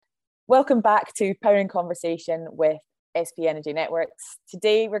Welcome back to Power in Conversation with SP Energy Networks.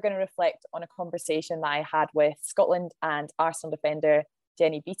 Today we're going to reflect on a conversation that I had with Scotland and Arsenal defender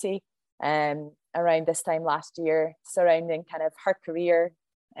Jen Beattie around this time last year, surrounding kind of her career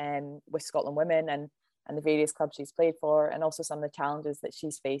with Scotland women and the various clubs she's played for, and also some of the challenges that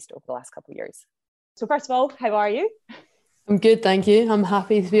she's faced over the last couple of years. So first of all, how are you? I'm good, thank you. I'm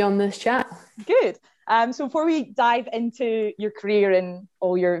happy to be on this chat. Good. So before we dive into your career and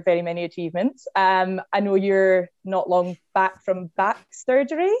all your very many achievements, I know you're not long back from back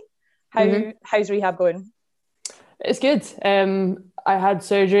surgery. How's rehab going? It's good. I had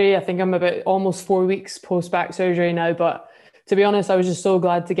surgery. I think I'm about almost 4 weeks post back surgery now. But to be honest, I was just so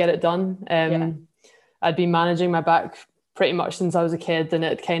glad to get it done. I'd been managing my back pretty much since I was a kid, and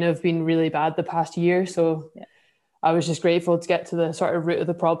it kind of been really bad the past year. So I was just grateful to get to the sort of root of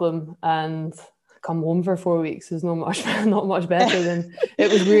the problem, and come home for 4 weeks is not much better than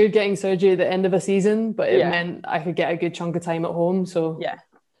it was weird getting surgery at the end of a season, but it meant I could get a good chunk of time at home. So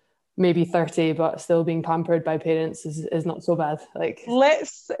maybe 30, but still being pampered by parents is not so bad.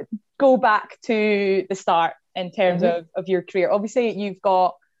 Let's go back to the start in terms of your career. Obviously you've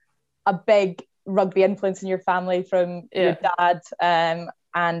got a big rugby influence in your family from your dad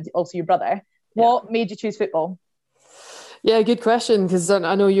and also your brother. What made you choose football? Yeah, good question, because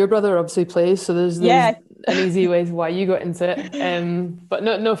I know your brother obviously plays, so there's an easy way to why you got into it. But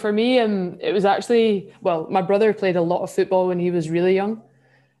no, for me, it was actually, my brother played a lot of football when he was really young,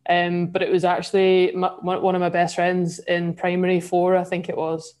 but it was actually one of my best friends in primary 4, I think it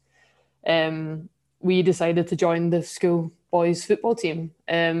was. We decided to join the school boys football team,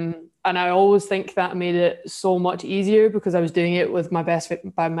 and I always think that made it so much easier because I was doing it with my best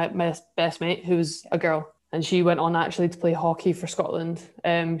mate, who was a girl. And she went on actually to play hockey for Scotland.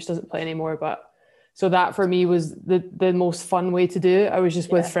 She doesn't play anymore, but so that for me was the most fun way to do it. I was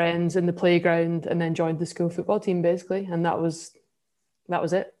just with friends in the playground and then joined the school football team basically, and that was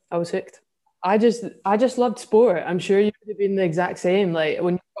it. I was hooked. I just loved sport. I'm sure you would have been the exact same. Like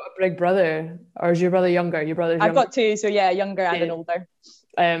when you've got a big brother, or is your brother younger? Your brother's younger. I've got 2, so younger and an older.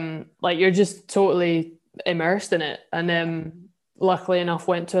 You're just totally immersed in it, and luckily enough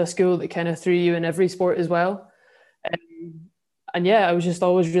went to a school that kind of threw you in every sport as well. I was just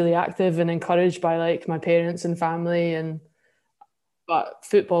always really active and encouraged by my parents and family, but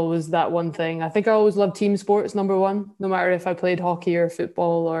football was that one thing. I think I always loved team sports, number one, no matter if I played hockey or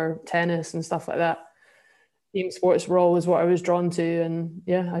football or tennis and stuff like that. Team sports were always what I was drawn to, and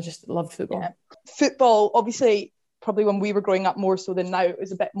I just loved football. Football, obviously, probably when we were growing up more so than now, it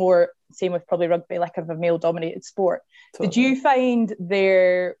was a bit more, same with probably rugby, like a male dominated sport. Totally. Did you find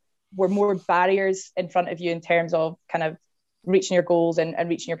there were more barriers in front of you in terms of kind of reaching your goals and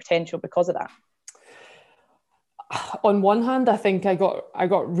reaching your potential because of that? On one hand, I think I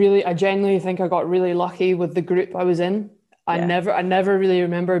genuinely think I got really lucky with the group I was in. I never really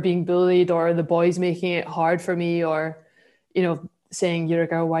remember being bullied or the boys making it hard for me or, saying, "You're a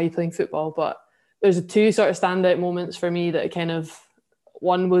girl, why are you playing football?" But there's 2 sort of standout moments for me that kind of,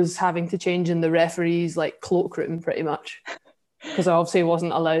 one was having to change in the referee's cloakroom pretty much, because I obviously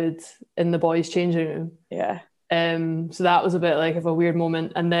wasn't allowed in the boys' changing room. So that was a bit of a weird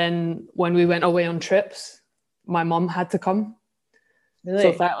moment. And then when we went away on trips, my mum had to come. Really?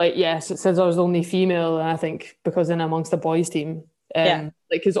 So that it says I was the only female, and I think because in amongst the boys' team,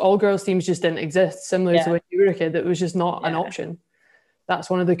 because all girls teams just didn't exist, similar to when you were a kid, it was just not an option. That's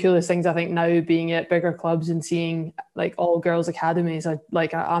one of the coolest things I think now, being at bigger clubs and seeing all girls academies.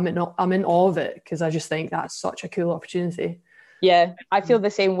 I'm in awe of it, because I just think that's such a cool opportunity. Yeah, I feel the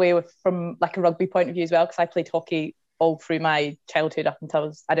same way from a rugby point of view as well, because I played hockey all through my childhood up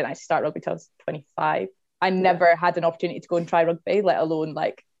until I didn't actually start rugby until I was 25. I never had an opportunity to go and try rugby, let alone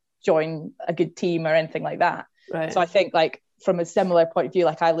join a good team or anything like that. Right. So I think from a similar point of view,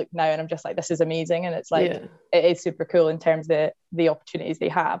 I look now and I'm just this is amazing, and it's it is super cool in terms of the opportunities they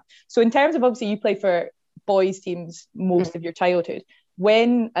have. So in terms of, obviously you play for boys teams most of your childhood,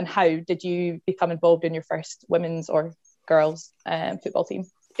 when and how did you become involved in your first women's or girls football team?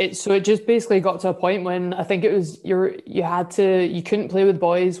 It just basically got to a point when I think it was you couldn't play with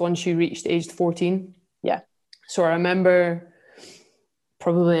boys once you reached aged 14. So I remember,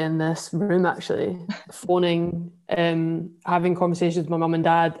 probably in this room actually, phoning, having conversations with my mum and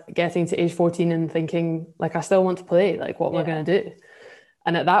dad, getting to age 14 and thinking I still want to play, what am I going to do?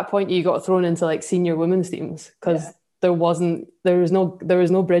 And at that point you got thrown into senior women's teams, because there was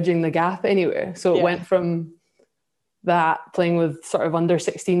no bridging the gap anywhere. So it went from that, playing with sort of under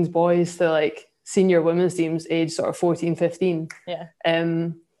 16s boys, to senior women's teams age sort of 14, 15.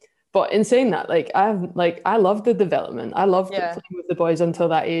 But in saying that, I loved the development. I loved Yeah. playing with the boys until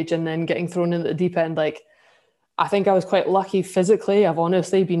that age, and then getting thrown into the deep end. Like, I think I was quite lucky physically. I've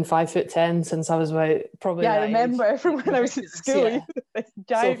honestly been 5'10" since I was about probably Yeah, I that remember age. from when I was at school. Yeah. This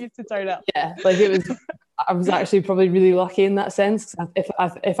giant used to turn up. Yeah, like it was. I was actually probably really lucky in that sense.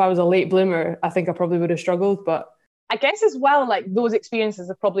 If I was a late bloomer, I think I probably would have struggled. But I guess as well, like those experiences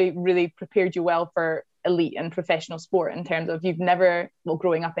have probably really prepared you well for elite and professional sport in terms of you've never, well,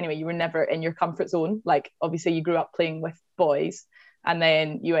 growing up anyway, you were never in your comfort zone. Like obviously you grew up playing with boys and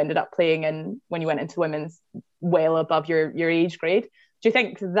then you ended up playing in when you went into women's well above your age grade. Do you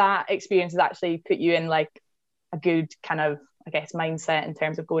think that experience has actually put you in like a good kind of, I guess, mindset in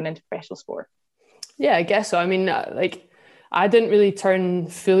terms of going into professional sport? yeah, I guess so. I mean, I didn't really turn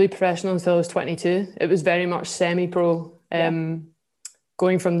fully professional until I was 22. It was very much semi-pro.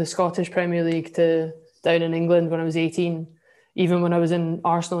 Going from the Scottish Premier League to down in England when I was 18. Even when I was in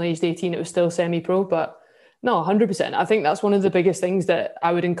Arsenal aged 18, it was still semi-pro. But no, 100%. I think that's one of the biggest things that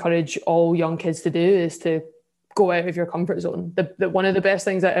I would encourage all young kids to do is to go out of your comfort zone. One of the best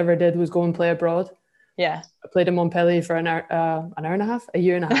things I ever did was go and play abroad. Yeah. I played in Montpellier for an hour and a half, a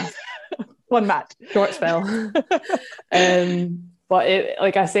year and a half. One match. Short spell. But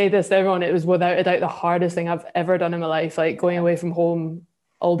like I say this to everyone, it was without a doubt the hardest thing I've ever done in my life. Like going away from home,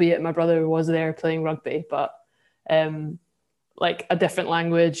 albeit my brother was there playing rugby, but like a different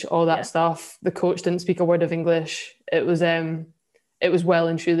language, all that stuff. The coach didn't speak a word of English. It was well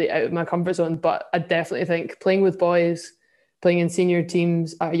and truly out of my comfort zone. But I definitely think playing with boys, playing in senior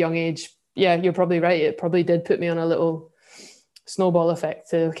teams at a young age, yeah, you're probably right. It probably did put me on a little snowball effect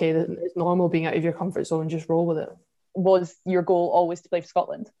to, okay, it's normal being out of your comfort zone, just roll with it. Was your goal always to play for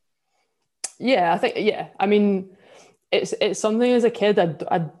Scotland? Yeah, I think, yeah. I mean, it's something as a kid,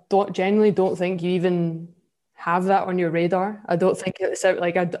 I genuinely don't think you even have that on your radar. I don't think it's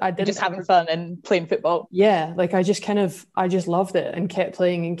like I didn't just having fun and playing football. Yeah, like I just loved it and kept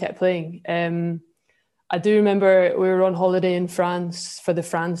playing and kept playing. I do remember we were on holiday in France for the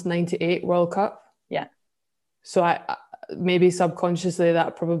France 98 World Cup. Yeah. So I maybe subconsciously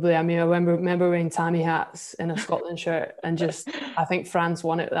that probably, I mean, I remember wearing Tammy hats in a Scotland shirt and just, I think France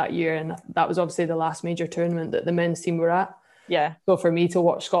won it that year. And that was obviously the last major tournament that the men's team were at. Yeah. So for me to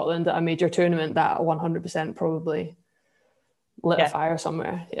watch Scotland at a major tournament, that 100% probably lit a fire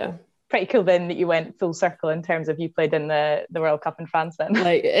somewhere. Yeah. Pretty cool then that you went full circle in terms of you played in the World Cup in France then.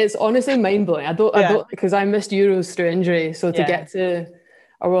 Like it's honestly mind blowing. I don't because I missed Euros through injury. So to get to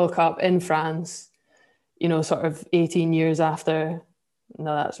a World Cup in France, you know, sort of 18 years after,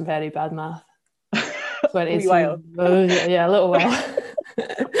 no, that's very bad math. 20, while. Yeah, a little while.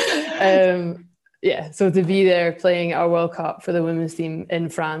 Yeah, so to be there playing our World Cup for the women's team in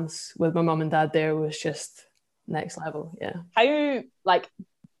France with my mum and dad there was just next level. Yeah. How, like,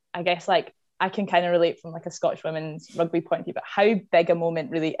 I guess, like, I can kind of relate from like a Scottish women's rugby point of view, but how big a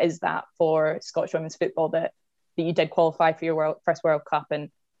moment really is that for Scottish women's football that you did qualify for your first World Cup, and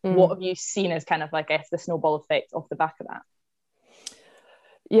what have you seen as kind of, like, I guess, the snowball effect off the back of that?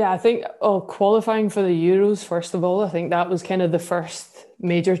 Yeah, I think qualifying for the Euros, first of all, I think that was kind of the first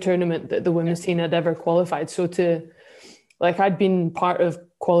major tournament that the women's team had ever qualified. So I'd been part of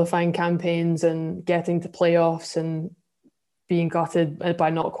qualifying campaigns and getting to playoffs and being gutted by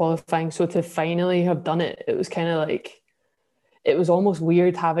not qualifying. So to finally have done it, it was kind of like, it was almost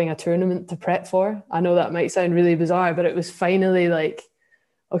weird having a tournament to prep for. I know that might sound really bizarre, but it was finally like,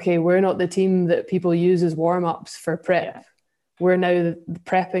 okay, we're not the team that people use as warm-ups for prep. Yeah. We're now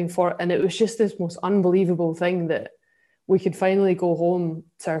prepping for it. And it was just this most unbelievable thing that we could finally go home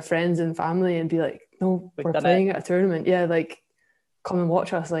to our friends and family and be like, no, we're playing at a tournament. Yeah, like, come and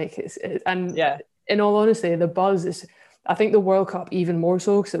watch us. Like, in all honesty, the buzz is, I think the World Cup even more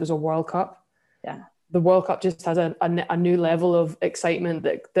so because it was a World Cup. Yeah. The World Cup just has a new level of excitement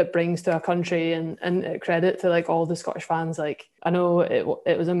that brings to a country, and credit to like all the Scottish fans. Like, I know it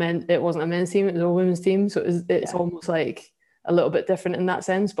wasn't a men's team, it was a women's team. So it's almost like a little bit different in that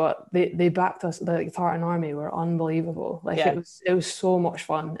sense, but they backed us. The Tartan Army were unbelievable. Like it was so much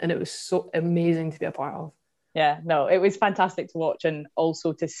fun, and it was so amazing to be a part of. Yeah, no, it was fantastic to watch, and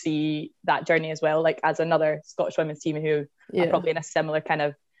also to see that journey as well. Like, as another Scottish women's team who are probably in a similar kind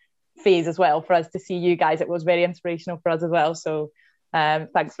of phase as well, for us to see you guys, it was very inspirational for us as well. So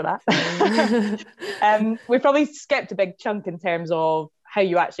thanks for that. We probably skipped a big chunk in terms of how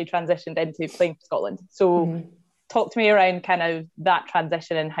you actually transitioned into playing for Scotland. So talk to me around kind of that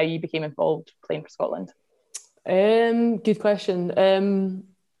transition and how you became involved playing for Scotland. Good question.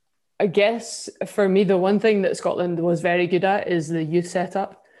 I guess for me, the one thing that Scotland was very good at is the youth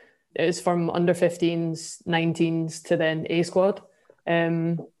setup. It was from under 15s, 19s to then A squad.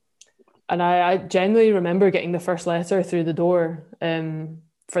 And I genuinely remember getting the first letter through the door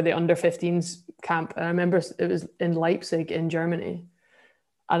for the under 15s camp. And I remember it was in Leipzig in Germany.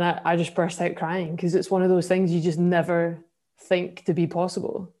 And I just burst out crying because it's one of those things you just never think to be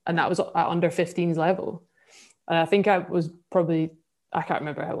possible. And that was at under 15s level. And I think I was probably, I can't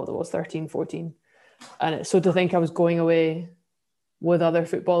remember how old I was, 13, 14. And so to think I was going away with other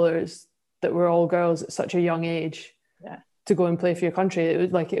footballers that were all girls at such a young age to go and play for your country,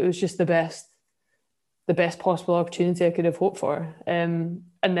 it was just the best possible opportunity I could have hoped for. And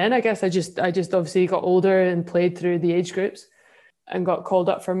then I guess I just obviously got older and played through the age groups and got called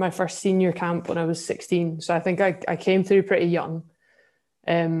up for my first senior camp when I was 16. So I think I came through pretty young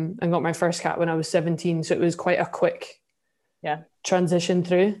and got my first cap when I was 17. So it was quite a quick transition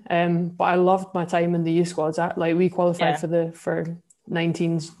through. But I loved my time in the youth squads. We qualified for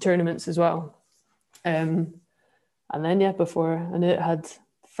 19s tournaments as well. And then before I knew it, had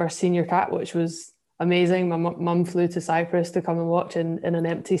first senior cap, which was amazing. My mum flew to Cyprus to come and watch in an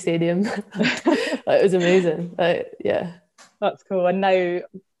empty stadium. It was amazing. That's cool. And now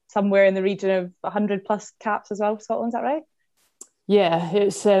somewhere in the region of 100 plus caps as well for Scotland, is that right? Yeah,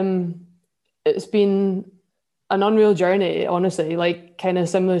 it's been an unreal journey, honestly, like kind of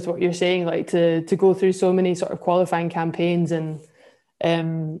similar to what you're saying, like to go through so many sort of qualifying campaigns. And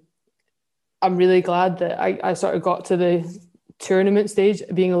I'm really glad that I sort of got to the tournament stage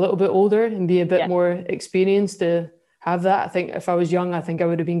being a little bit older and be a bit more experienced to have that. I think if I was young, I think I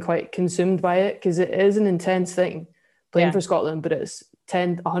would have been quite consumed by it because it is an intense thing playing for Scotland, but it's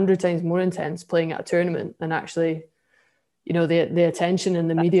 100 times more intense playing at a tournament. And actually, the attention in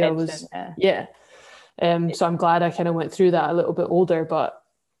the media was so I'm glad I kind of went through that a little bit older, but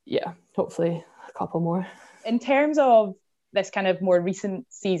hopefully a couple more. In terms of this kind of more recent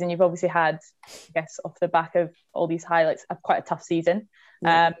season, you've obviously had, I guess, off the back of all these highlights, quite a tough season.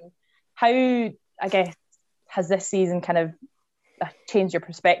 How, I guess, has this season kind of changed your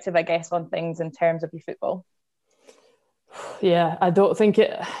perspective, I guess, on things in terms of your football? Yeah, I don't think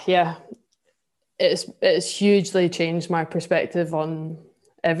it's hugely changed my perspective on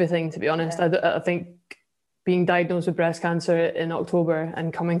everything, to be honest. I think being diagnosed with breast cancer in October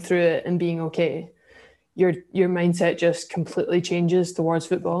and coming through it and being okay, your mindset just completely changes towards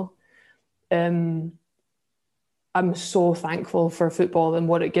football. I'm so thankful for football and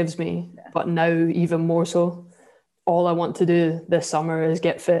what it gives me, but now even more so. All I want to do this summer is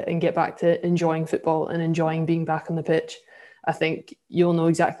get fit and get back to enjoying football and enjoying being back on the pitch. I think you'll know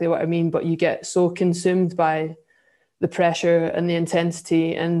exactly what I mean, but you get so consumed by the pressure and the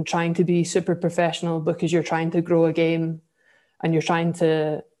intensity and trying to be super professional because you're trying to grow a game and you're trying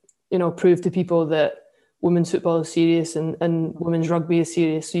to, prove to people that women's football is serious and women's rugby is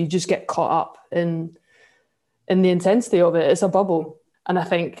serious. So you just get caught up in the intensity of it. It's a bubble. And I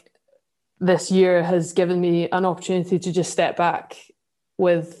think this year has given me an opportunity to just step back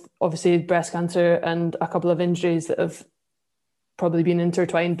with obviously breast cancer and a couple of injuries that have probably been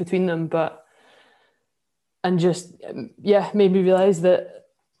intertwined between them, and just made me realize that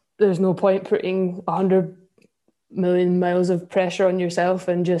there's no point putting 100 million miles of pressure on yourself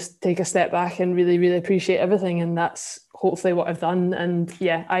and just take a step back and really, really appreciate everything. And that's hopefully what I've done. And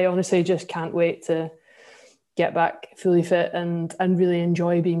I honestly just can't wait to get back fully fit and really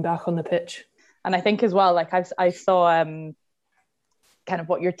enjoy being back on the pitch. And I think as well, like I saw kind of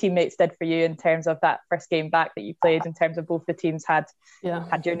what your teammates did for you in terms of that first game back that you played, in terms of both the teams had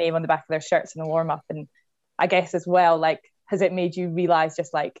your name on the back of their shirts in the warm-up. And I guess as well, like, has it made you realise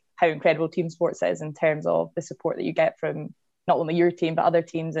just like how incredible team sports is in terms of the support that you get from not only your team but other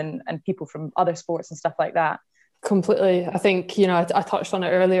teams and people from other sports and stuff like that? Completely. I think, I touched on it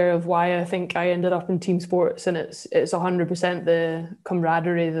earlier of why I think I ended up in team sports, and it's 100% the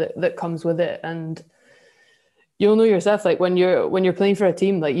camaraderie that comes with it. And you'll know yourself, like when you're playing for a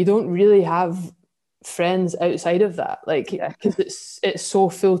team, like you don't really have friends outside of that, like because it's so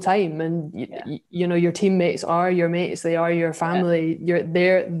full time, and your teammates are your mates, they are your family.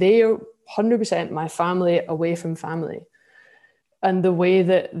 They're 100% my family away from family. And the way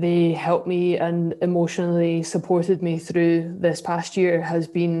that they helped me and emotionally supported me through this past year has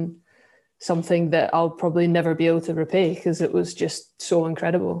been something that I'll probably never be able to repay, because it was just so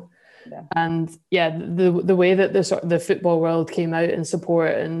incredible. And the way that the football world came out and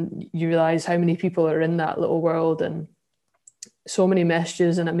support, and you realize how many people are in that little world, and so many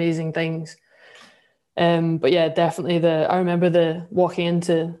messages and amazing things. But definitely I remember walking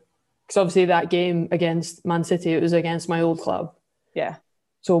into, because obviously that game against Man City, it was against my old club.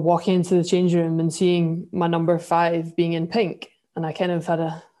 So walking into the change room and seeing my number 5 being in pink, and I kind of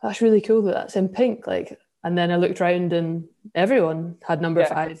had that's really cool that's in pink. Like, And then I looked around and everyone had number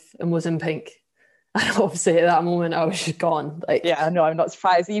Yeah. 5 and was in pink. And obviously at that moment I was just gone. Like, Yeah, no, I'm not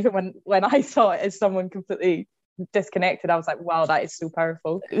surprised. Even when I saw it as someone completely disconnected, I was like, wow, that is so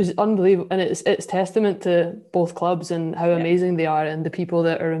powerful. it was unbelievable, and it's testament to both clubs and how amazing they are, and the people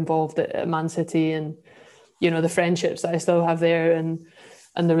that are involved at Man City, and the friendships that I still have there, and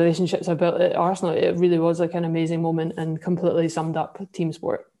the relationships I built at Arsenal. It really was like an amazing moment and completely summed up team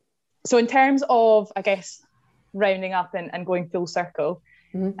sport. So in terms of, I guess, rounding up and going full circle,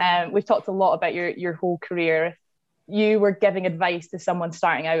 we've talked a lot about your whole career. If you were giving advice to someone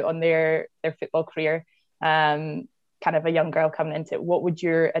starting out on their football career, kind of a young girl coming into it, what would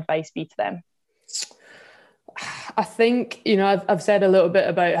your advice be to them? I think, I've said a little bit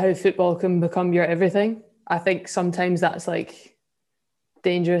about how football can become your everything. I think sometimes that's like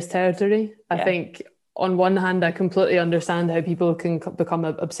dangerous territory. I think on one hand, I completely understand how people can become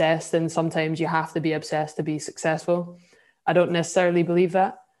obsessed, and sometimes you have to be obsessed to be successful. I don't necessarily believe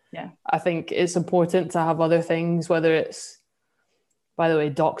that. Yeah. I think it's important to have other things, whether it's, by the way,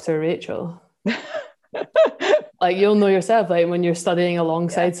 Dr. Rachel. Like, you'll know yourself, like when you're studying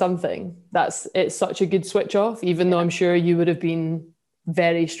alongside something, it's such a good switch off, even though I'm sure you would have been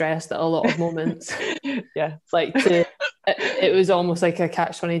very stressed at a lot of moments. Yeah. Like it was almost like a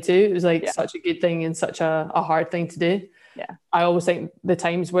catch-22. It was like such a good thing and such a hard thing to do. Yeah. I always think the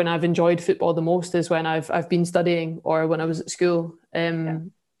times when I've enjoyed football the most is when I've been studying or when I was at school.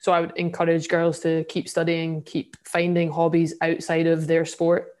 So I would encourage girls to keep studying, keep finding hobbies outside of their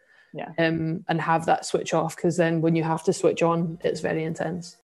sport. And have that switch off, because then when you have to switch on, it's very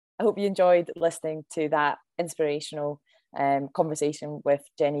intense. I hope you enjoyed listening to that inspirational conversation with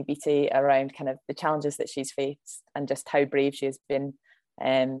Jenny Beattie around kind of the challenges that she's faced and just how brave she has been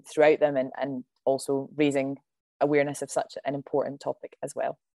throughout them, and also raising awareness of such an important topic as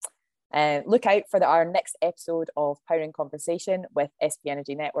well. Look out for our next episode of Powering Conversation with SP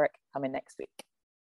Energy Network coming next week.